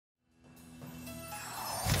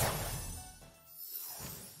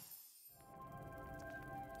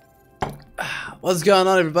What's going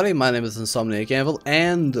on, everybody? My name is Insomniac Anvil,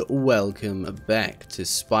 and welcome back to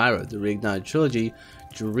Spyro the Reignited Trilogy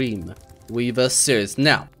Dream Weaver series.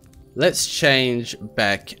 Now, let's change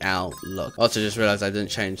back our look. Also, just realized I didn't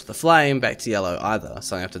change the flame back to yellow either,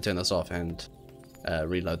 so I have to turn this off and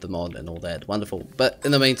reload the mod and all that. Wonderful. But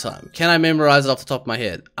in the meantime, can I memorize it off the top of my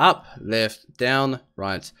head? Up, left, down,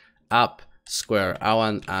 right, up, square,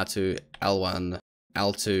 R1, R2, L1,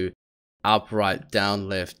 L2, up, right, down,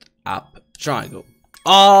 left, up, triangle.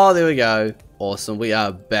 Oh, there we go. Awesome. We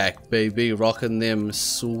are back, baby. Rocking them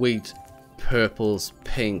sweet purples,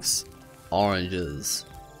 pinks, oranges,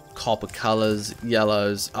 copper colors,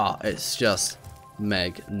 yellows. Oh, it's just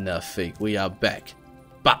magnifique. We are back.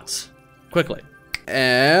 But, quickly.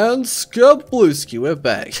 And Skablooski, we're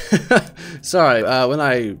back. Sorry, when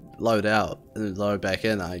I load out and load back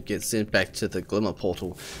in, I get sent back to the Glimmer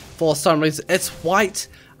portal. For some reason, it's white.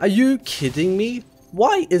 Are you kidding me?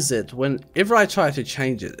 Why is it whenever I try to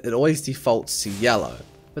change it, it always defaults to yellow,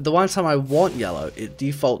 but the one time I want yellow, it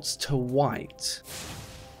defaults to white?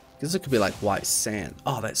 Because it could be like white sand.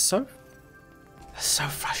 Oh, that's so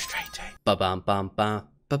frustrating. Ba-bum bum bum.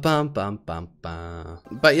 Ba-bum bum bum bum.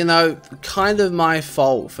 But you know, kind of my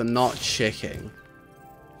fault for not checking.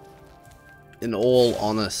 In all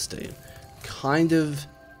honesty, kind of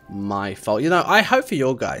my fault. You know, I hope for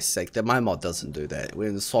your guys' sake that my mod doesn't do that.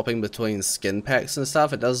 When swapping between skin packs and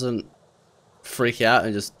stuff, it doesn't freak out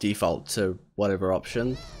and just default to whatever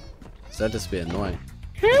option. So that'd just be annoying.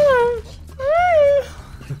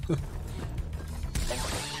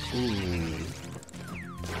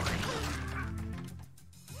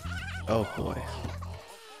 Oh boy.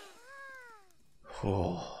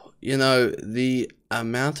 Oh, you know, the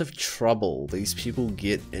amount of trouble these people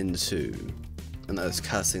get into in those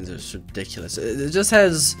cutscenes is ridiculous. It just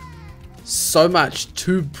has so much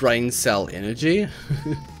two brain cell energy.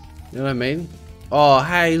 You know what I mean? Oh,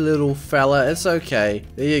 hey little fella, it's okay.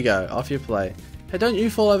 There you go, off you play. Hey, don't you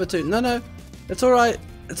fall over too. No, it's alright.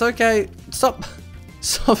 It's okay. Stop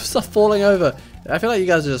falling over. I feel like you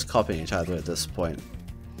guys are just copying each other at this point.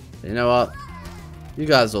 You know what? You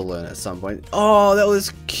guys will learn at some point. Oh, that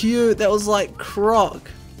was cute. That was like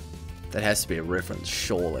Croc. That has to be a reference,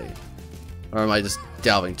 surely. Or am I just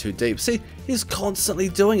delving too deep? See, he's constantly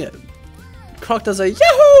doing it. Croc does a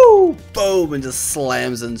yahoo! Boom! And just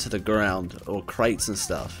slams into the ground. Or crates and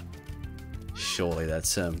stuff. Surely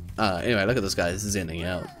that's him. Anyway, look at this guy zenning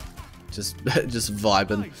out. Just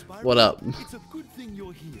vibing. What up? It's a good thing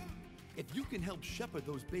you're here. If you can help shepherd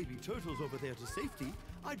those baby turtles over there to safety,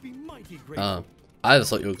 I'd be mighty grateful. I just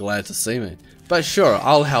thought you were glad to see me. But sure,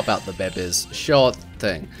 I'll help out the babies. Sure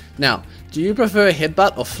thing. Now, do you prefer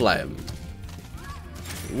headbutt or flame?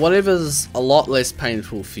 Whatever's a lot less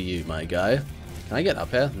painful for you, my guy. Can I get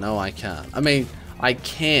up here? No, I can't. I mean, I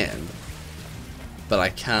can, but I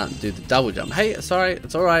can't do the double jump. Hey, sorry,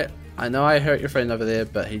 it's alright. I know I hurt your friend over there,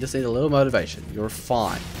 but he just needs a little motivation. You're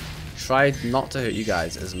fine. Try not to hurt you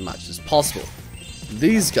guys as much as possible.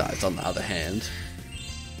 These guys, on the other hand,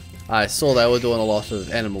 I saw they were doing a lot of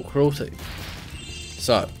animal cruelty.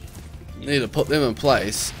 So, need to put them in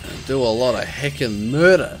place and do a lot of heckin'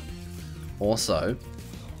 murder. Also,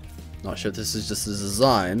 not sure if this is just a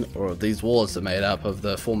design or if these walls are made up of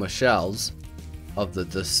the former shells of the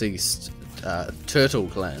deceased turtle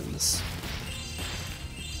clans.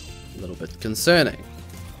 A little bit concerning.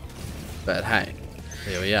 But hey,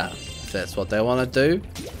 here we are. If that's what they want to do,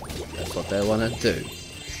 that's what they want to do.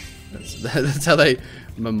 That's how they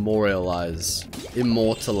immortalize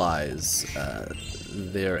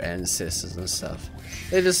their ancestors and stuff.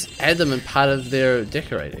 They just add them in part of their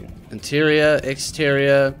decorating. Interior,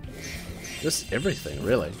 exterior, just everything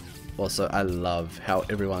really. Also, I love how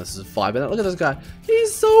everyone's just vibing. Look at this guy.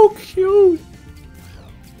 He's so cute.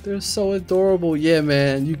 They're so adorable. Yeah,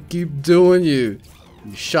 man, you keep doing you.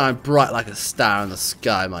 You shine bright like a star in the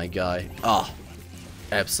sky, my guy. Oh,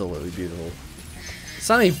 absolutely beautiful.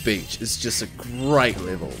 Sunny Beach is just a great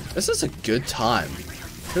level. It's just a good time.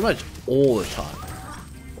 Pretty much all the time.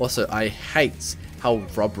 Also, I hate how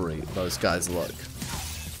rubbery those guys look.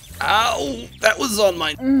 Ow! That was on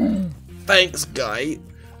my... Thanks, guy.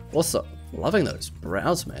 Also, loving those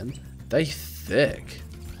brows, man. They thick.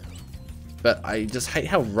 But I just hate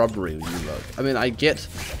how rubbery you look. I mean, I get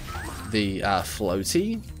the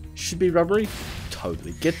floaty should be rubbery.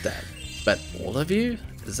 Totally get that. But all of you?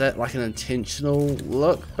 Is that like an intentional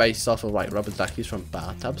look based off of like rubber duckies from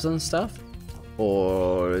bathtubs and stuff?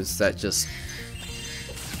 Or is that just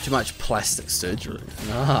too much plastic surgery?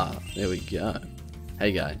 Ah, there we go.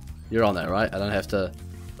 Hey guy, you're on that, right? I don't have to...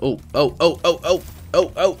 Oh.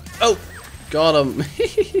 Got him.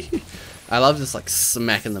 I love just like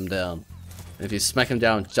smacking them down. And if you smack them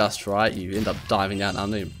down just right, you end up diving down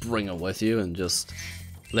under and bring them with you and just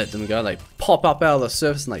let them go. They pop up out of the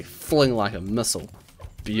surface and they fling like a missile.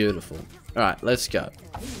 Beautiful. Alright, let's go.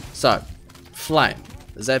 So, flame.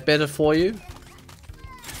 Is that better for you?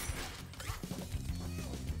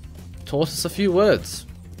 Taught us a few words.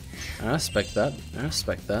 I respect that. I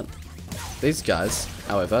respect that. These guys,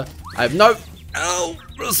 however, I have no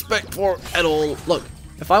respect for at all. Look,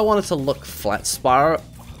 if I wanted to look flat Spyro,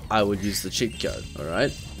 I would use the cheat code,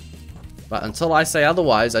 alright? But until I say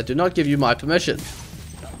otherwise, I do not give you my permission.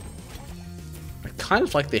 I kind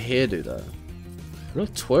of like the hairdo though. Real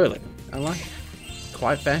twirling. I like it.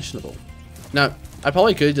 Quite fashionable. Now, I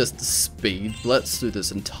probably could just speed blitz through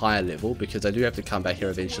this entire level because I do have to come back here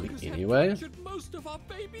eventually anyway. Most of our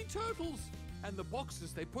baby turtles, and the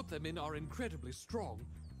boxes they put them in are incredibly strong.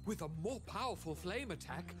 With a more powerful flame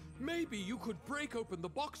attack, maybe you could break open the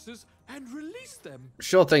boxes and release them.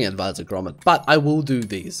 Sure thing, Advisor Gromit, but I will do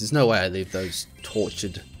these. There's no way I leave those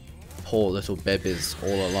tortured, poor little babies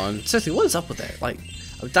all alone. Seriously, what is up with that? Like,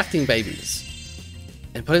 abducting babies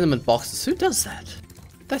and putting them in boxes. Who does that?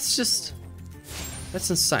 That's just... that's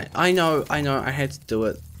insane. I know, I had to do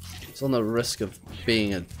it. It's on the risk of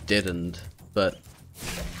being a dead end, but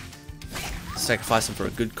sacrifice them for a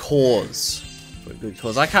good cause. For a good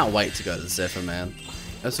cause. I can't wait to go to Zephyr, man.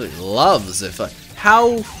 I absolutely love Zephyr.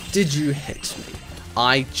 How did you hit me?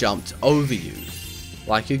 I jumped over you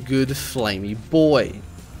like a good flamey boy.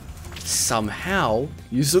 Somehow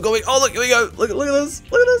you still got me. Oh look, here we go. Look at this.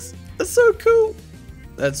 Look at this. That's so cool.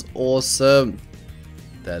 That's awesome.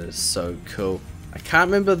 That is so cool. I can't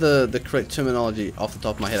remember the correct terminology off the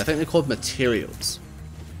top of my head. I think they're called materials.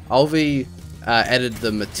 Alvi added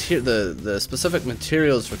the specific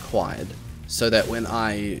materials required so that when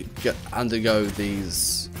I undergo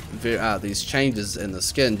these changes in the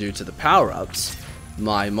skin due to the power-ups,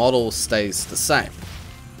 my model stays the same.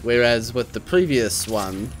 Whereas with the previous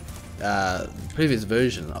one, previous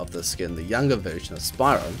version of the skin, the younger version of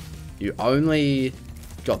Spyro, you only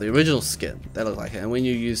got the original skin that looked like it, and when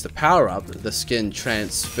you use the power-up, the skin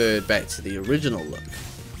transferred back to the original look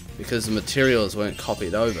because the materials weren't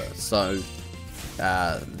copied over. So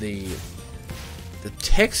the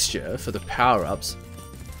texture for the power-ups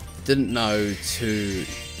didn't know to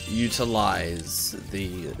utilize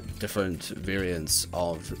the different variants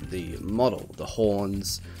of the model, the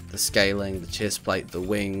horns, the scaling, the chest plate, the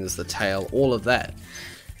wings, the tail, all of that.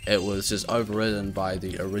 It was just overridden by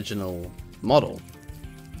the original model,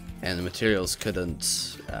 and the materials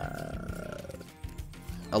couldn't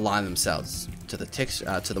align themselves to the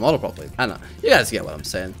texture, to the model properly. I don't know. You guys get what I'm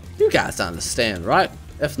saying. You guys understand, right?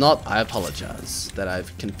 If not, I apologize that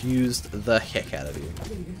I've confused the heck out of you.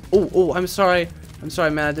 Oh, I'm sorry. I'm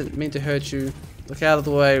sorry, man. I didn't mean to hurt you. Look out of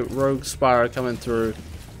the way. Rogue Spyro coming through.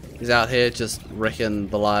 He's out here just wrecking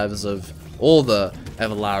the lives of all the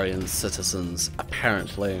Avalarian citizens,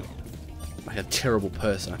 apparently. Like a terrible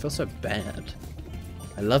person. I feel so bad.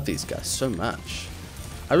 I love these guys so much.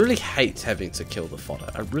 I really hate having to kill the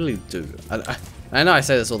fodder. I really do. I know I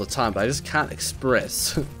say this all the time, but I just can't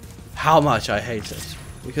express how much I hate it.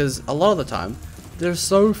 Because a lot of the time, they're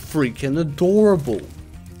so freaking adorable.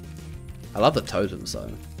 I love the totems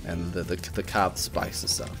though, and the carved spikes and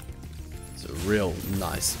stuff. It's a real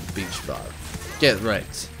nice beach vibe. Get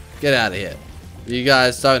wrecked. Get out of here. You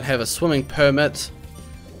guys don't have a swimming permit.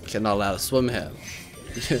 You're not allowed to swim here.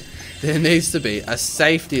 There needs to be a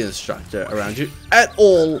safety instructor around you at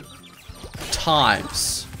all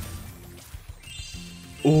times.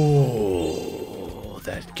 Ooh,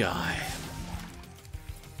 that guy.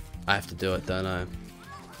 I have to do it, don't I?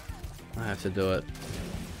 I have to do it.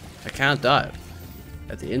 I can't die.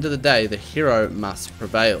 At the end of the day, the hero must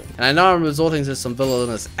prevail. And I know I'm resorting to some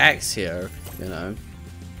villainous acts here, you know.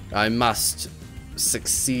 I must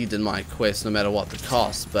succeed in my quest no matter what the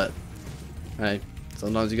cost, but hey,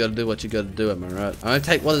 sometimes you gotta do what you gotta do, am I right? I only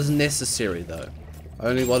take what is necessary though.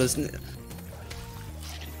 Only what is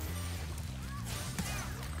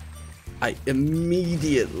I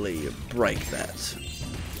immediately break that.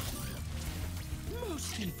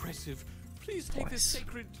 Most impressive. Please take this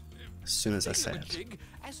sacred as soon as I say it.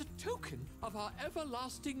 As a token of our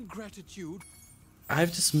everlasting gratitude.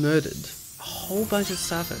 I've just murdered a whole bunch of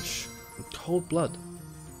Savage in cold blood.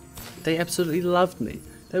 They absolutely loved me.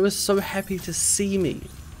 They were so happy to see me.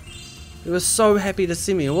 They were so happy to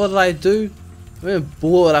see me. And what did I do? I'm gonna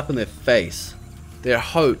blow it up in their face. Their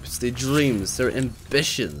hopes, their dreams, their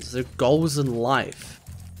ambitions, their goals in life.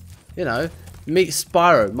 You know, meet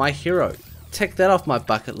Spyro, my hero. Tick that off my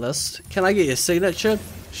bucket list. Can I get your signature?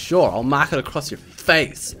 Sure, I'll mark it across your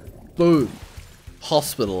face. Boom.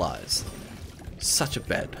 Hospitalized. Such a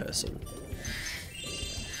bad person.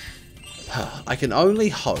 I can only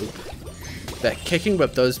hope that kicking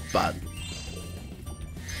Ripto's butt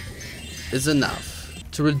is enough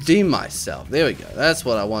to redeem myself. There we go. That's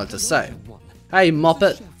what I wanted to say. Hey,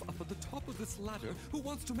 Moppet. Chef up at the top of this ladder who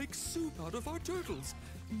wants to make soup out of our turtles.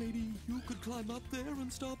 Maybe you could climb up there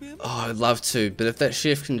and stop him? Oh, I'd love to, but if that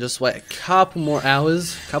chef can just wait a couple more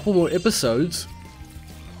hours, a couple more episodes,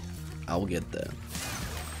 I will get there.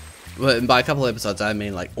 But and by a couple of episodes, I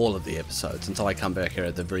mean like all of the episodes until I come back here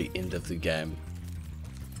at the very end of the game.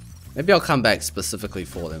 Maybe I'll come back specifically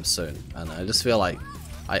for them soon. I don't know, I just feel like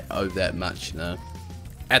I owe that much, you know?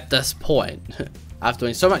 At this point, after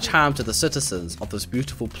doing so much harm to the citizens of this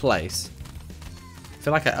beautiful place, I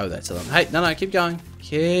feel like I owe that to them. Hey, no, keep going.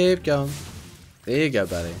 Keep going. There you go,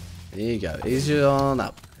 buddy. There you go. Easy on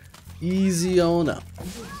up. Easy on up.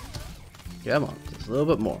 Come on, just a little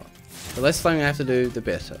bit more. The less thing I have to do, the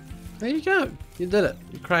better. There you go. You did it.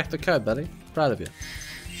 You cracked the code, buddy. Proud of you.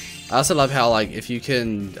 I also love how, like, if you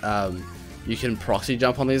can proxy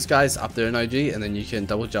jump on these guys up there in OG, and then you can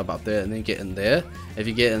double jump up there and then get in there. If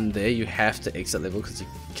you get in there, you have to exit level because you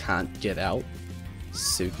can't get out.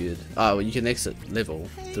 So good. Oh, well, you can exit level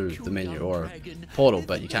through the menu or portal,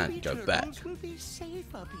 but you can't go back. Will be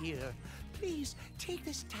safe up here. Please take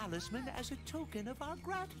this talisman as a token of our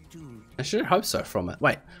gratitude. I sure hope so from it.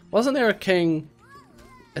 Wait, wasn't there a king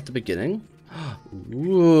at the beginning?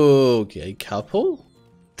 Ooh, gay couple?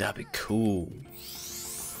 That'd be cool.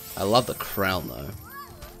 I love the crown though.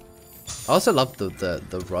 I also love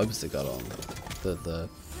the robes they got on. The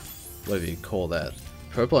whatever you call that.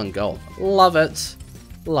 Purple and gold. Love it.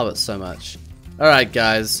 Love it so much. Alright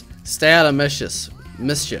guys, stay out of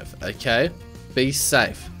mischief, okay? Be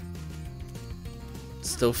safe.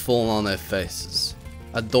 Still falling on their faces.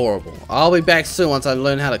 Adorable. I'll be back soon once I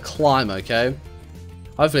learn how to climb, okay?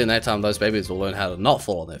 Hopefully in that time those babies will learn how to not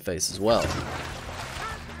fall on their face as well.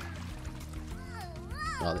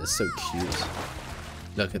 Oh, they're so cute.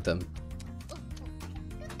 Look at them.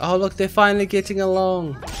 Oh look, they're finally getting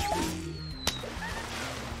along.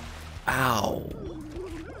 Ow.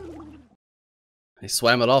 He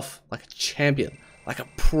swam it off like a champion, like a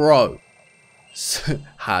pro.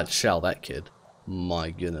 Hard shell, that kid.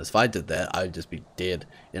 My goodness, if I did that, I'd just be dead.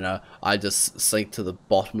 You know, I'd just sink to the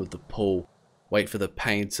bottom of the pool, wait for the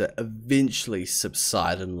pain to eventually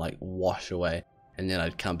subside and like wash away, and then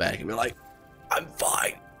I'd come back and be like, I'm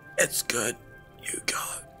fine, it's good, you go.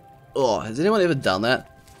 Oh, has anyone ever done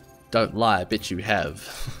that? Don't lie, I bet you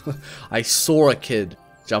have. I saw a kid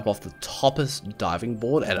jump off the toppest diving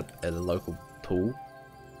board at a local pool,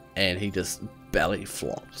 and he just belly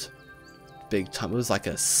flopped big time. It was like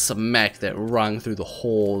a smack that rung through the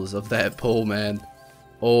halls of that pool, man.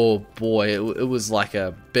 Oh boy, it was like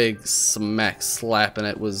a big smack slap, and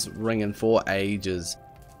it was ringing for ages,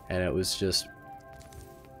 and it was just,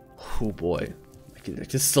 oh boy, I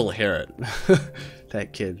can still hear it.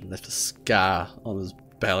 That kid left a scar on his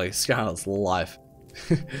belly, scar on his life.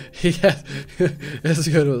 He has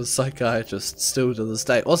to go to a psychiatrist still to this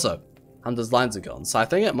day. Also, Hunter's lines are gone, so I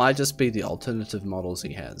think it might just be the alternative models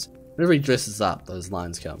he has. Whenever he dresses up, those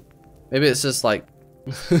lines come. Maybe it's just like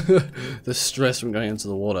the stress from going into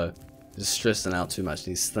the water. He's stressing out too much and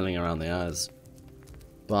he's thinning around the eyes.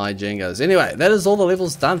 Bye, Jingos. Anyway, that is all the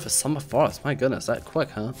levels done for Summer Forest. My goodness, that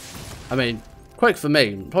quick, huh? I mean, quick for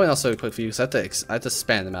me. Probably not so quick for you because I had to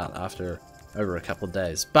span them out after over a couple of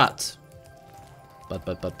days. But we're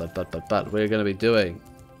going to be doing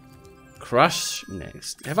Crush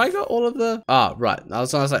next. Have I got all of the... Ah, right. I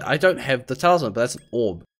was going to say, I don't have the talisman, but that's an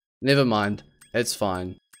orb. Never mind. It's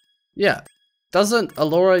fine. Yeah. Doesn't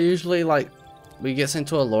Elora usually, like, we get sent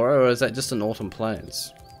to Elora, or is that just in Autumn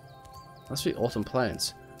Plains? Must be Autumn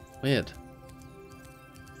Plains. Weird.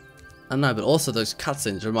 I don't know, but also those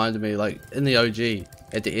cutscenes reminded me, like, in the OG,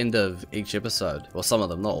 at the end of each episode, well, some of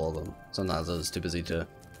them, not all of them. Sometimes I was too busy to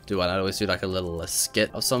do one. I'd always do, like, a little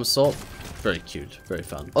skit of some sort. Very cute. Very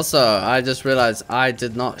fun. Also, I just realized I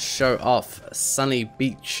did not show off Sunny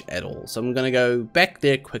Beach at all, so I'm gonna go back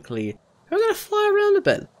there quickly. I'm gonna fly around a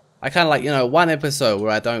bit. I kind of like, you know, one episode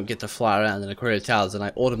where I don't get to fly around in Aquaria Towers and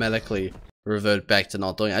I automatically revert back to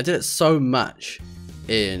not doing it. I did it so much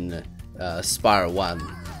in Spyro 1.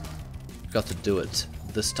 Got to do it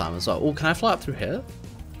this time as well. Oh, can I fly up through here?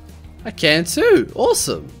 I can too!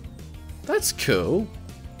 Awesome! That's cool.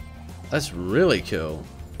 That's really cool.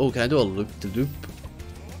 Oh, can I do a loop-de-loop?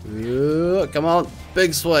 Come on,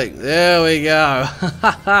 big swing. There we go.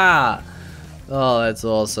 Oh, that's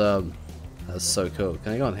awesome. That's so cool.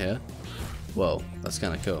 Can I go on here? Whoa, that's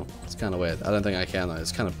kind of cool. It's kind of weird. I don't think I can though.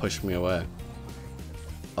 It's kind of pushed me away.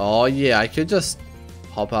 Oh yeah, I could just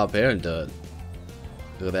hop up here and do it.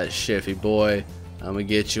 Look at that chefy boy. I'm gonna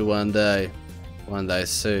get you one day. One day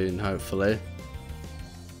soon, hopefully.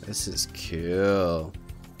 This is cool.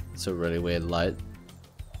 It's a really weird light.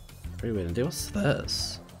 Pretty weird. What's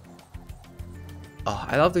this? Oh,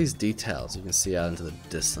 I love these details. You can see out into the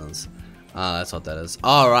distance. Ah, that's what that is.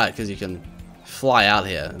 Oh, right, because you can fly out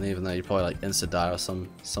here, and even though you probably like insta-die or some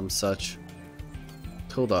such.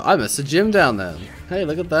 Cool though. I missed a gym down there. Hey,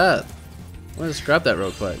 look at that. I'm gonna just grab that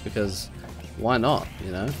real quick because why not?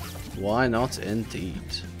 You know, why not indeed?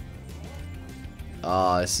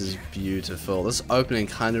 Ah, this is beautiful. This opening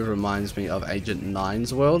kind of reminds me of Agent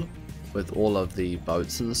 9's world with all of the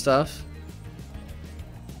boats and stuff.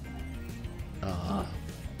 Ah,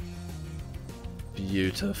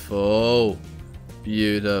 beautiful,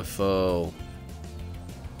 beautiful.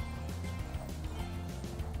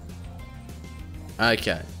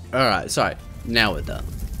 Okay, alright, sorry, now we're done.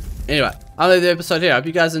 Anyway, I'll leave the episode here. I hope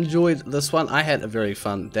you guys enjoyed this one. I had a very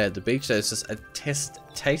fun day at the beach. So it's just a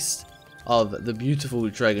taste of the beautiful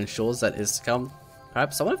Dragon Shores that is to come.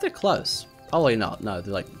 Perhaps, I wonder if they're close. Probably not, no,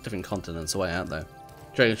 they're like different continents away, aren't they?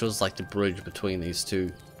 Dragon Shores is like the bridge between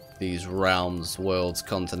these realms, worlds,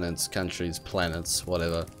 continents, countries, planets,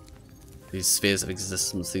 whatever. These spheres of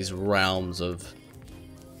existence, these realms of,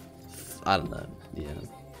 I don't know, yeah.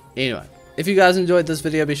 Anyway. If you guys enjoyed this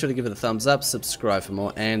video, be sure to give it a thumbs up, subscribe for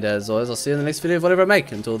more, and as always, I'll see you in the next video of whatever I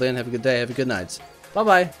make. Until then, have a good day, have a good night.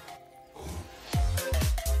 Bye-bye.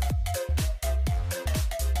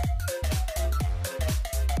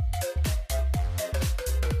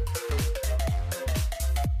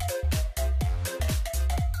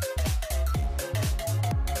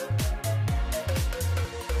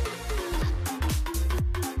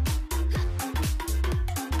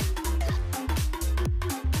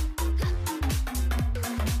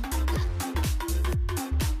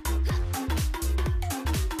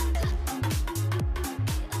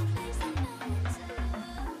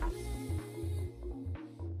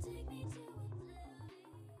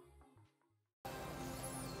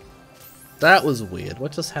 That was weird.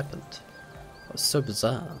 What just happened? That was so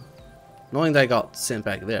bizarre. Knowing they got sent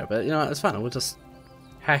back there, but you know, it's fine. We'll just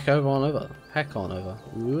hack on over.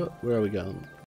 Where are we going?